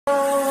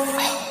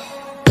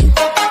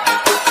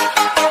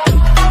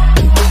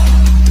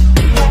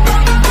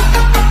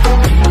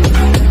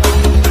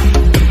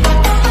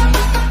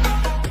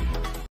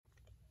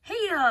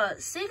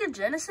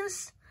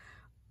Genesis?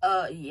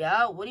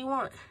 Yeah, what do you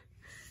want?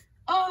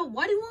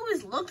 Why do you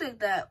always look like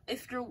that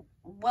if you're,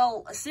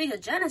 well, a Sega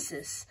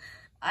Genesis?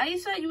 I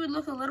thought you would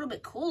look a little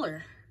bit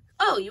cooler.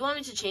 Oh, you want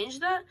me to change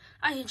that?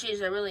 I can change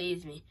that really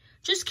easy.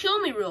 Just kill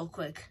me real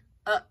quick.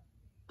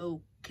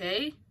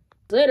 Okay.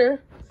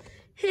 Later.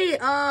 Hey,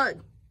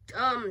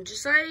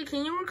 Josiah,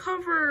 can you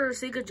recover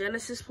Sega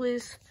Genesis,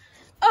 please?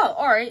 Oh,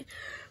 alright.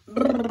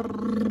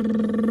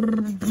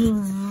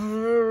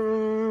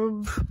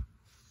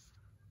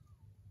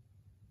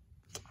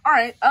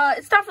 Alright,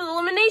 it's time for the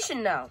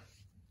elimination now.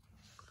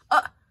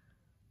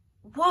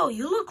 Whoa,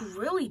 you look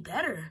really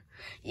better.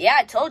 Yeah,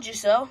 I told you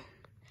so.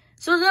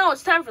 So now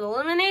it's time for the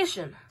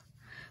elimination.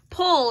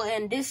 Paul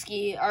and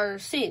Disky are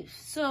safe,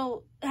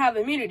 so have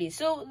immunity,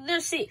 so they're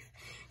safe.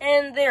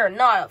 And they are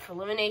not up for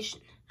elimination.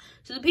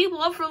 So the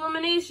people up for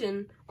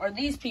elimination are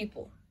these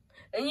people.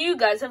 And you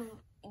guys in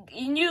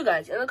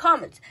the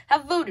comments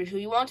have voted who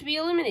you want to be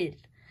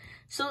eliminated.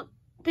 So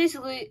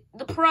basically,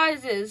 the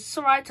prize is,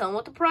 so I tell them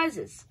what the prize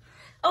is.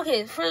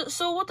 Okay,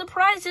 so what the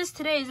prize is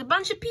today is a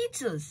bunch of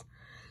pizzas.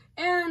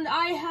 And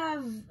I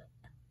have,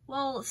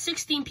 well,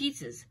 16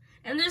 pizzas.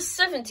 And there's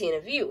 17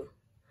 of you.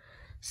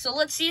 So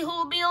let's see who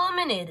will be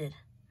eliminated.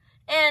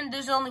 And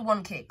there's only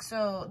one cake.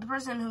 So the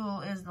person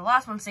who is the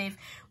last one safe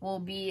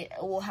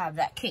will have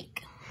that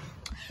cake.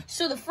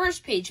 So the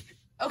first page,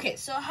 okay,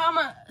 so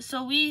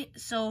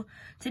so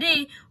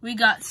today we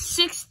got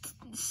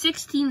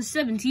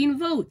 17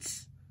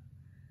 votes.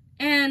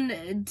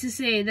 And to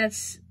say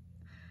that's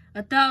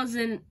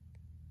 1,000,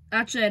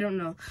 actually I don't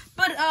know.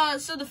 But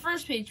so the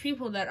first page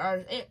people that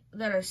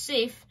are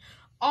safe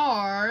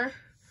are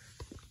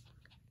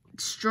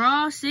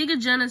Straw, Sega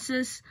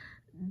Genesis,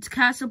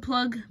 Casa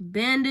Plug,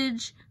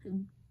 Bandage,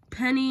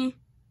 Penny,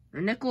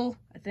 or Nickel,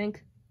 I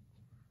think.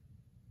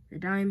 Or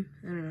Dime,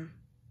 I don't know.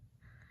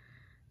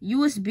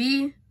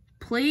 USB,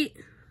 plate,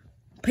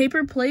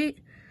 paper plate,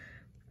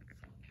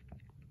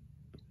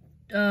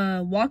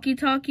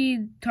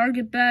 walkie-talkie,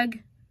 target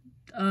bag,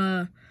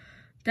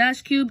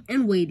 dash cube,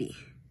 and weighty.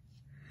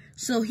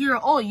 So here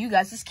are all you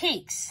guys'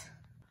 cakes.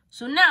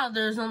 So now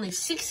there's only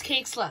 6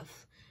 cakes left.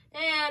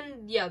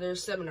 And yeah,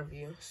 there's 7 of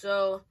you.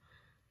 So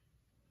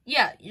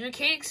yeah, your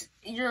cakes,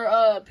 your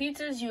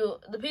pizzas,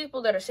 the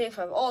people that are safe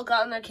have all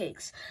gotten their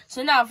cakes.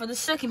 So now for the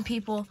second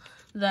people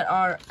that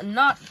are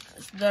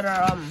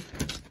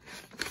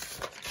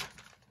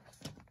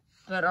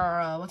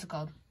what's it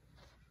called?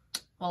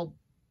 Well,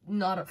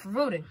 not up for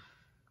voting.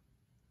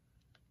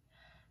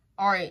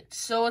 Alright,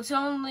 so it's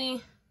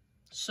only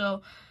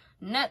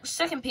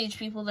second page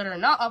people that are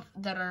not up,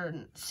 that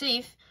are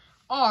safe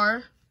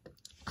are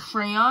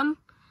Crayon,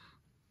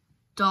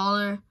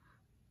 Dollar,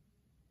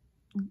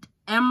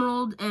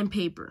 Emerald, and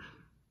Paper.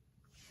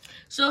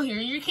 So here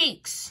are your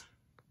cakes.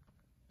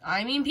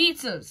 I mean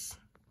pizzas.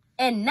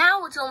 And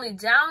now it's only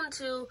down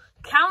to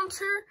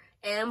Counter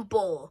and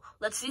Bowl.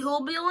 Let's see who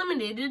will be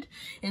eliminated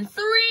in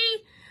 3,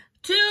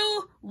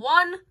 2,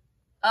 1.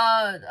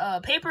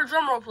 Paper,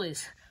 drum roll,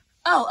 please.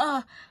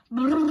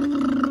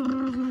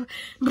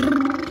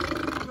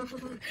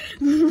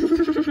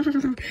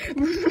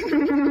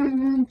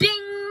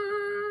 Ding!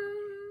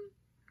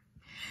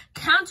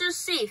 Counter's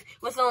safe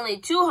with only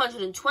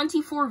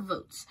 224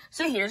 votes.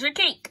 So here's your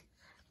cake.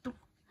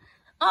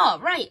 All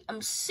right,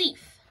 I'm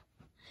safe.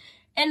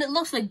 And it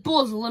looks like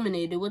Bull's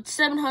eliminated with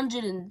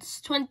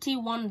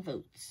 721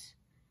 votes.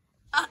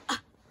 I'm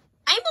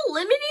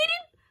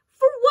eliminated?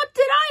 For what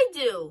did I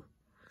do?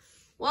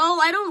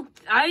 Well, I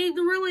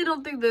really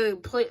don't think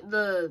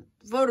the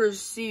voters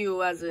see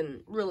you as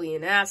really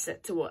an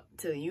asset to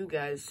you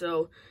guys.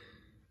 So,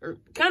 or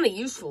kind of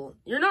useful.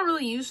 You're not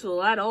really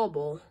useful at all,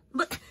 Bull.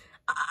 But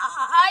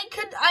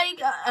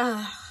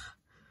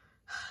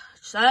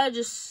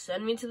just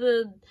send me to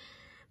the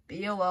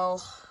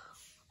BOL.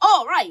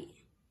 All right.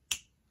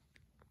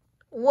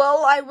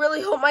 Well, I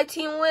really hope my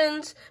team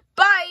wins.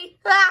 Bye.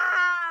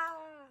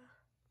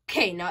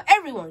 Okay, now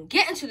everyone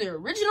get into their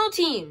original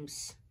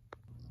teams.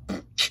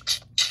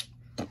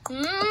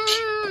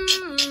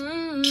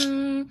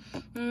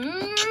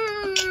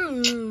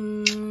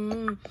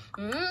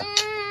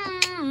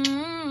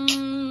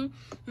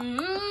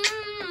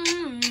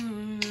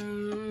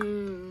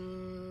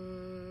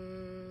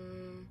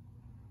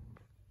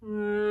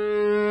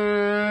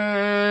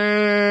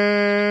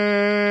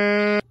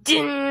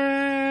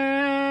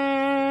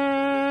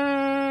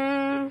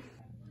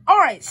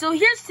 Alright, so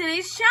here's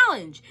today's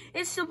challenge.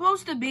 It's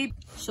supposed to be,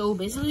 so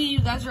basically you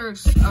guys are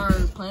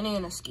planning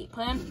an escape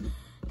plan.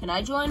 Can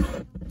I join?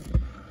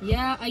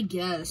 Yeah, I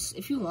guess,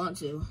 if you want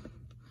to.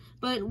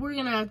 But we're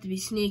gonna have to be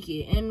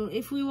sneaky, and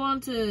if we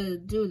want to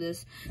do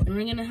this, then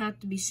we're gonna have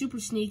to be super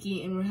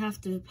sneaky, and we'll have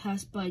to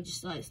pass by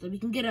Josiah so that we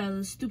can get out of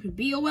this stupid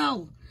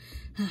BOL.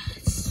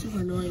 It's super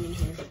annoying in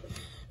here,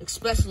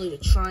 especially the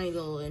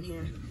triangle in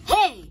here.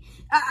 Hey!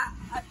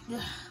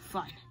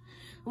 Fine.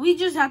 We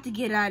just have to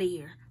get out of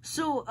here.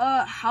 So,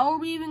 how are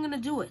we even gonna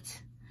do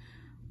it?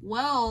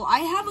 Well, I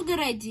have a good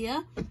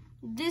idea.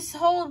 This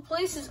whole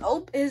place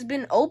has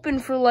been open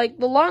for like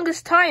the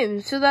longest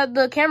time so that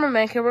the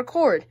cameraman can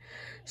record.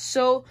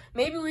 So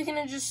maybe we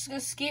can just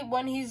escape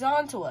when he's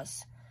on to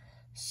us.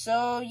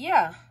 So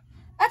yeah.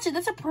 Actually,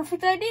 that's a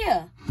perfect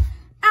idea.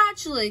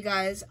 Actually,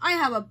 guys, I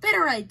have a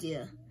better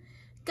idea.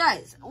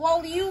 Guys,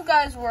 while you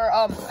guys were,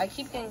 I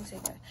keep getting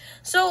sick.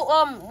 So,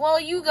 while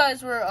you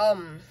guys were,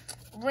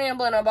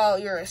 rambling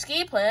about your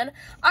escape plan,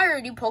 I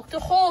already poked a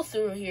hole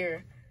through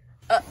here.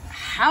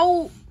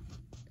 How?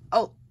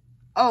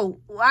 Oh,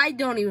 I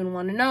don't even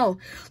want to know.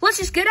 Let's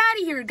just get out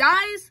of here,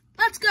 guys.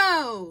 Let's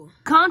go.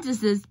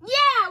 Contestants,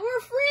 yeah,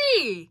 we're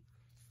free.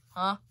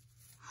 Huh?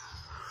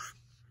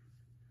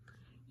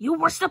 You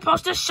were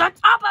supposed to shut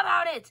up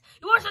about it.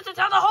 You were supposed to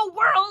tell the whole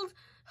world.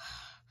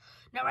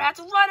 Now we have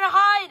to run and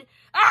hide.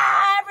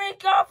 Every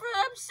girl for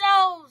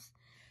themselves.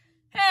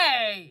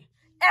 Hey,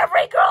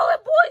 every girl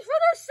and boys for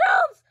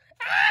themselves.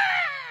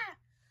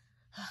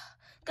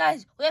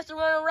 Guys, we have to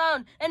run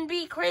around and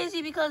be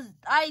crazy because.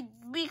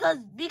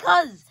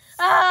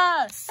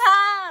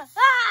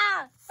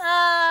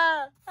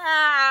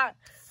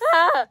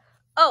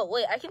 Oh,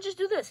 wait, I can just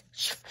do this.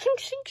 Shink,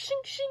 shink,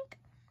 shink, shink.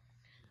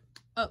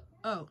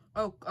 Oh,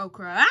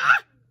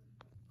 crap.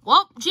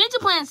 Well, change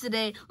of plans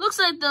today. Looks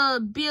like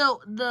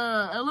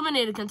the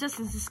eliminated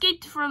contestants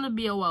escaped from the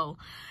BOL.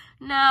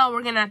 Now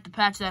we're gonna have to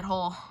patch that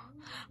hole.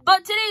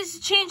 But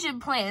today's change in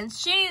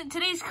plans,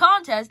 today's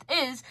contest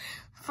is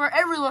for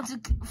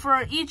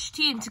each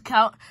team to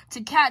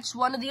catch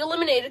one of the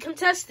eliminated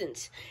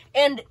contestants.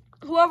 And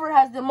whoever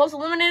has the most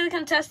eliminated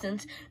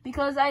contestants,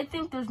 because I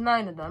think there's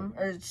 9 of them,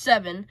 or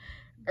 7,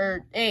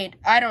 or 8,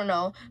 I don't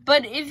know.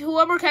 But if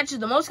whoever catches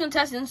the most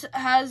contestants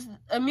has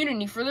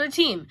immunity for their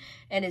team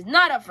and is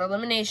not up for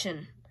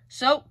elimination.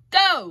 So,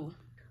 go!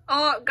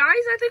 Guys,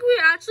 I think we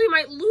actually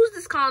might lose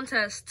this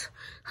contest.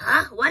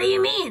 Huh? What do you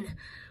mean?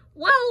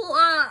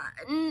 Well,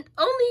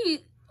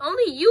 only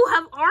you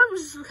have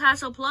arms,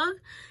 Castle Plug,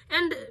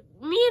 and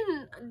me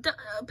and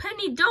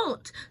Penny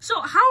don't.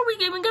 So how are we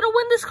even gonna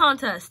win this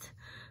contest?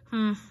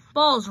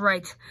 Ball's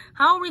right.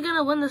 How are we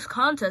gonna win this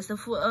contest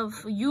if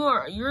you're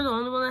the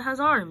only one that has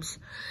arms?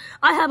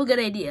 I have a good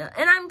idea,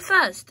 and I'm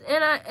fast,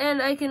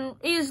 and I can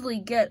easily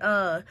get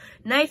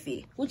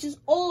Knifey, which is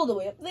all the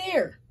way up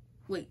there.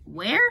 Wait,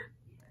 where?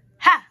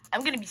 Ha!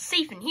 I'm gonna be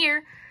safe in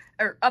here,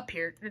 or up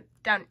here,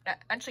 down.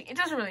 Actually, it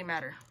doesn't really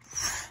matter.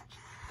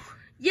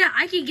 Yeah,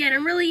 I can get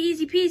him really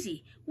easy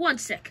peasy. 1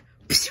 sec.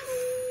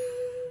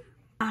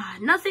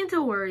 Nothing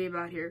to worry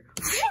about here.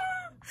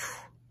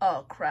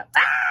 Oh crap.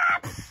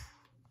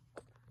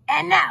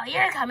 And now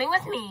you're coming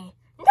with me.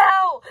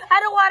 No, I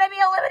don't want to be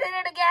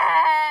eliminated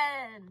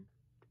again.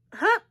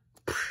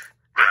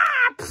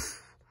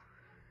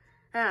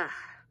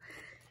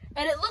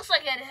 And it looks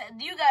like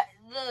you got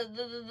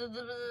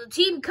the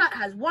team cut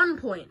has 1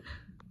 point.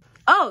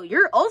 Oh,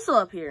 you're also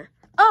up here.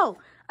 Oh,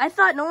 I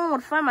thought no one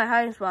would find my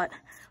hiding spot.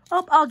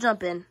 Oh, I'll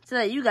jump in so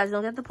that you guys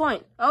don't get the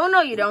point. Oh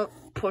no, you don't.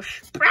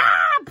 Push.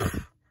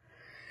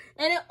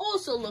 And it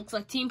also looks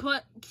like Team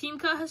Cut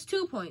has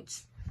 2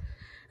 points.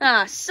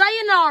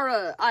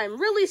 Sayonara. I'm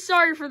really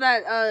sorry for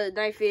that,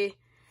 Knifey.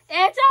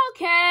 It's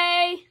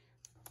okay.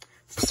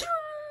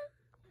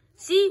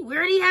 See, we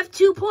already have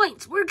 2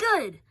 points. We're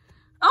good.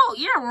 Oh,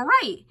 yeah, we're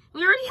right.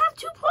 We already have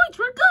 2 points.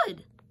 We're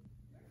good.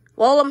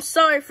 Well, I'm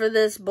sorry for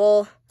this,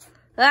 Bull.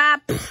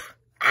 And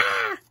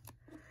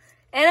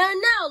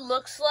it now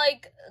looks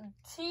like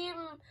Team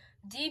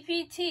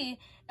DPT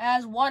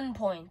has 1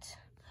 point.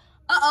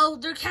 Uh-oh,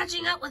 they're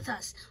catching up with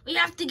us. We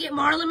have to get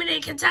more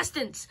eliminated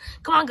contestants.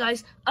 Come on,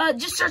 guys.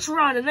 Just search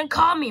around and then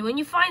call me when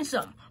you find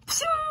some.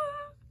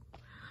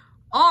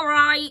 All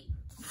right.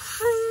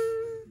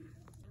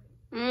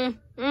 Red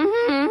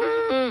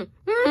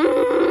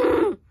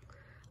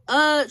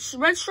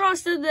Straw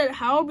said that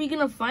how are we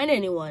gonna find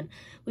anyone?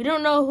 We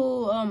don't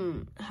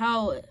know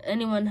how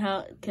anyone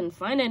can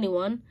find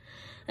anyone.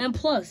 And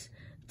plus,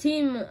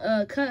 Team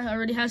Cut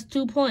already has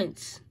 2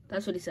 points.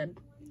 That's what he said.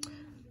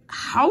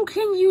 How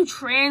can you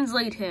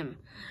translate him?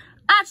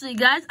 Actually,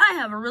 guys, I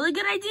have a really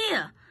good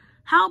idea.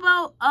 How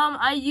about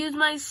I use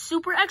my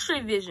super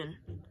X-ray vision?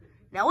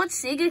 Now, what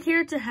Sega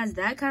character has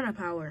that kind of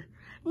power?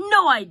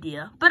 No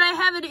idea, but I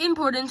have it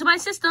imported into my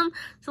system,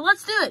 so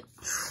let's do it.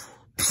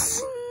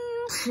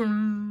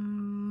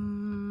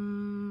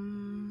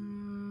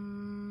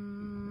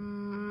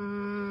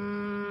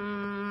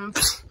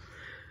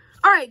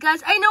 Alright,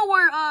 guys, I know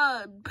where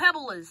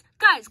Pebble is.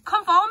 Guys,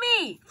 come follow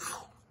me.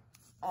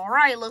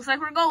 Alright, looks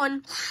like we're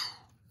going.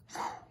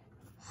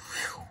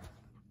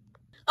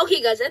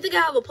 Okay, guys, I think I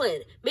have a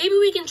plan. Maybe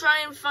we can try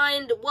and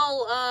find,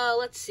 well,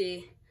 let's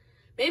see.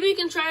 Maybe we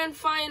can try and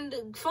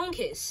find Phone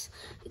Case.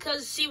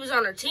 Because he was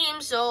on our team,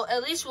 so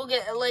at least we'll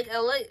get, like,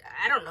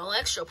 I don't know,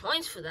 extra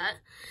points for that.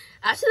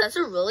 Actually, that's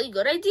a really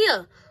good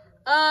idea.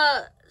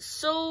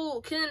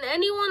 So, can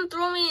anyone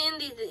throw me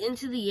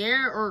into the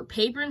air, or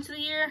paper into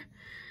the air?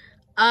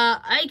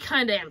 I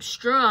kinda am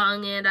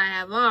strong, and I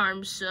have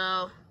arms,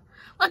 so...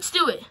 Let's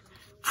do it.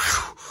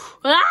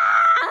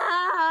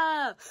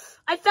 Ah!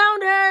 I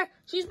found her.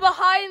 She's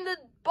behind the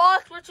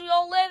box which we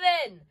all live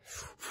in.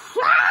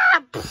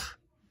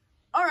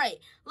 All right,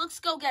 let's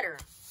go get her.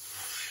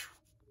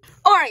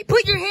 All right,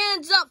 put your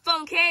hands up,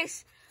 phone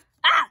case.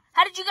 Ah,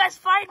 how did you guys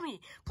find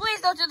me?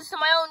 Please don't do this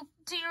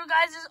to your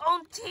guys'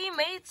 own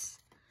teammates.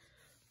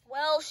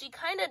 Well, she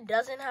kind of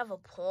doesn't have a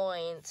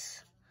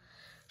point.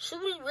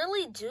 Should we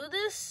really do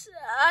this?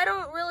 I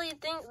don't really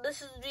think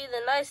this would be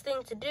the nice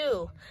thing to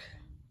do.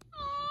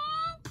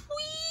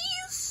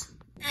 Please?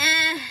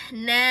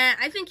 Nah,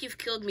 I think you've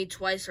killed me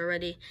twice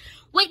already.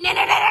 Wait, no.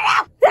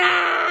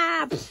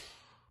 Ah!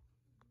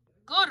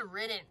 Good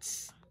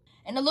riddance.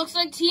 And it looks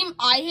like Team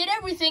I Hate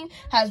Everything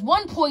has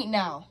 1 point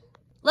now.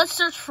 Let's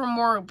search for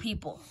more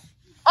people.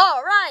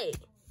 All right.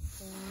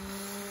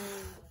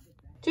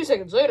 2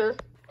 seconds later.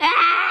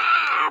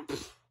 Ah!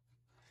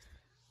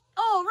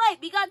 All right,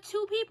 we got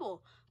 2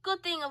 people.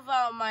 Good thing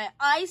about my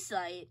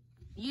eyesight.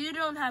 You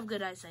don't have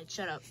good eyesight.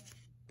 Shut up.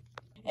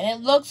 And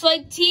it looks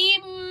like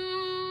Team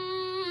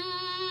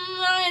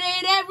I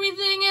Hate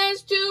Everything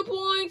has 2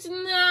 points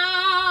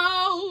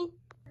now.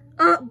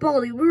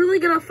 Baldy, we're really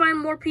gonna find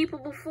more people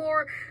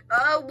before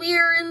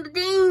we're in the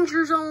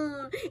danger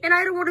zone. And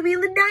I don't want to be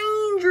in the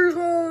danger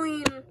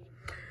zone.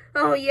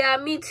 Oh, yeah,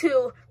 me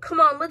too. Come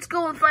on, let's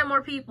go and find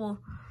more people.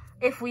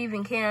 If we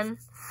even can.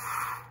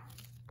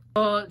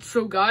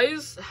 So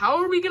guys, how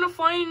are we gonna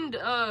find,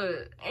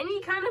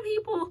 any kind of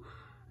people?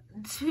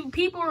 2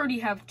 people already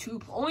have 2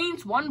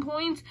 points, 1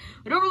 point.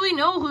 We don't really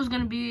know who's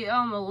gonna be,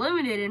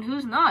 eliminated and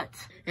who's not.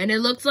 And it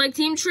looks like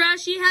Team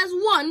Trashy has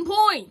 1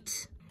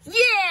 point.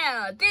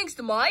 Yeah, thanks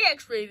to my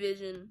X-ray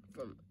vision.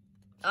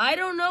 I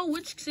don't know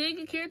which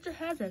Sega character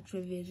has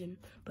X-ray vision,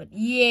 but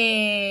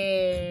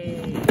yeah.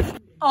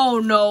 Oh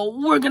no,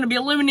 we're gonna be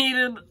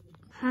eliminated.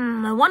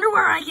 I wonder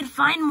where I can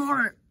find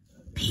more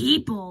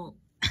people.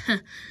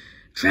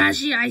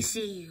 Trashy, I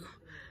see you.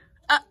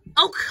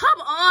 Oh,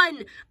 come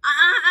on.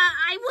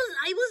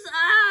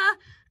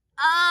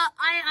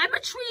 I'm a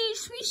tree,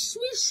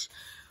 swish.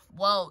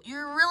 Whoa,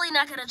 you're really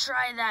not gonna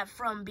try that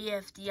from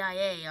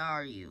BFDIA,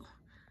 are you?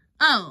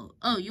 Oh,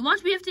 you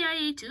watch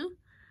BFDIA too?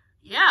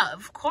 Yeah,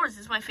 of course,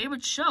 it's my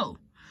favorite show.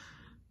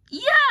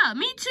 Yeah,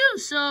 me too,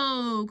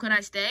 so could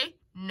I stay?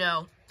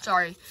 No,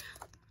 sorry.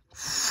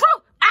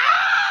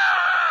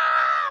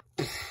 Ah!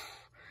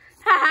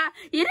 Haha,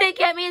 you didn't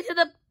get me into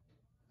the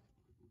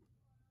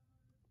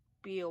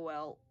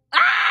BOL.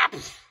 Ah!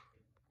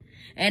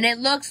 And it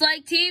looks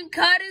like Team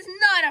Cut is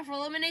not up for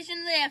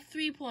elimination. They have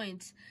 3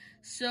 points.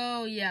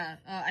 So, yeah,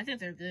 I think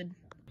they're good.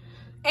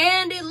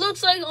 And it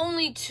looks like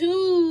only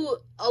 2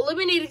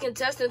 eliminated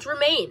contestants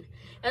remain.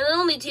 And the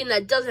only team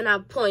that doesn't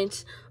have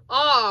points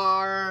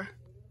are,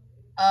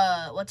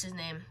 what's his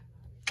name?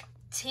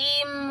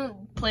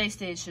 Team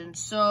PlayStation.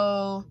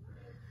 So,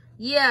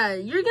 yeah,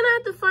 you're gonna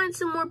have to find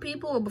some more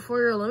people before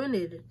you're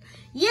eliminated.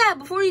 Yeah,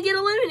 before you get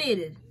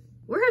eliminated.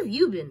 Where have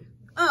you been?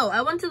 Oh,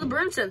 I went to the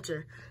burn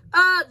center.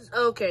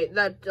 Okay,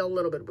 that's a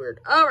little bit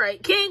weird. All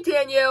right,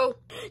 continue.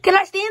 Can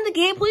I stay in the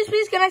game,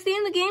 please? Can I stay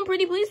in the game,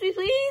 pretty please?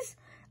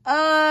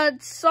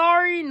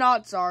 Sorry,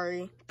 not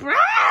sorry.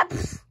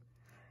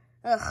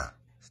 Ugh,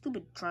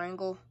 stupid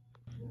triangle.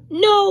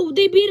 No,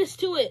 they beat us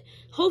to it.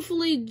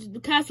 Hopefully, the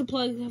Castle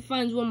Plug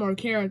finds 1 more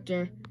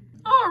character.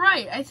 All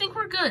right, I think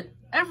we're good.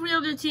 Every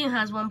other team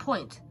has 1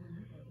 point.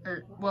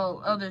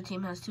 Well, other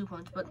team has 2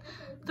 points, but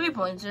 3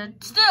 points.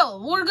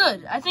 Still, we're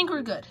good. I think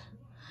we're good.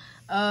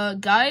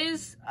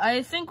 Guys,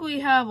 I think we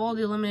have all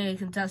the eliminated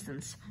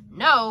contestants.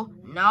 No,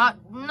 not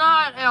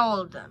all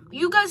of them.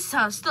 You guys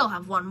still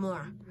have 1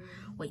 more.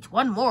 Wait,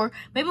 1 more?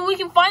 Maybe we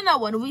can find that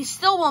one and we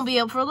still won't be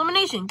up for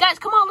elimination. Guys,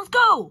 come on, let's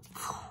go.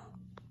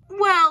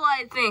 Well,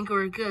 I think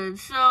we're good,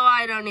 so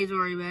I don't need to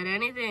worry about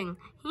anything.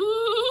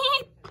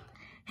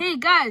 Hey,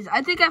 guys,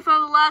 I think I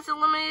found the last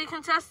eliminated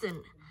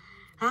contestant.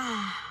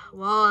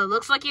 Well, it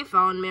looks like you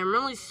found me. I'm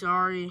really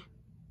sorry.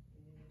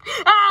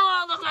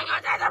 Oh, it looks like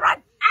I did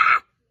run.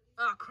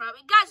 Oh, crap.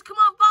 Guys, come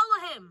on, follow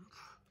him.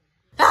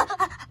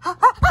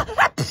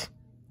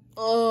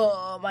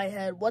 Oh, my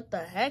head. What the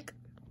heck?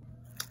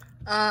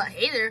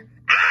 Hey there.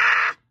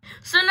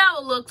 So now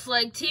it looks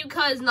like Team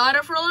Cut is not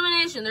up for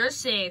elimination. They're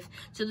safe.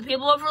 So the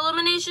people up for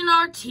elimination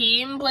are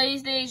Team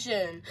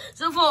PlayStation.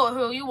 So for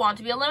who you want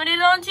to be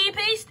eliminated on Team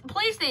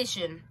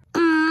PlayStation?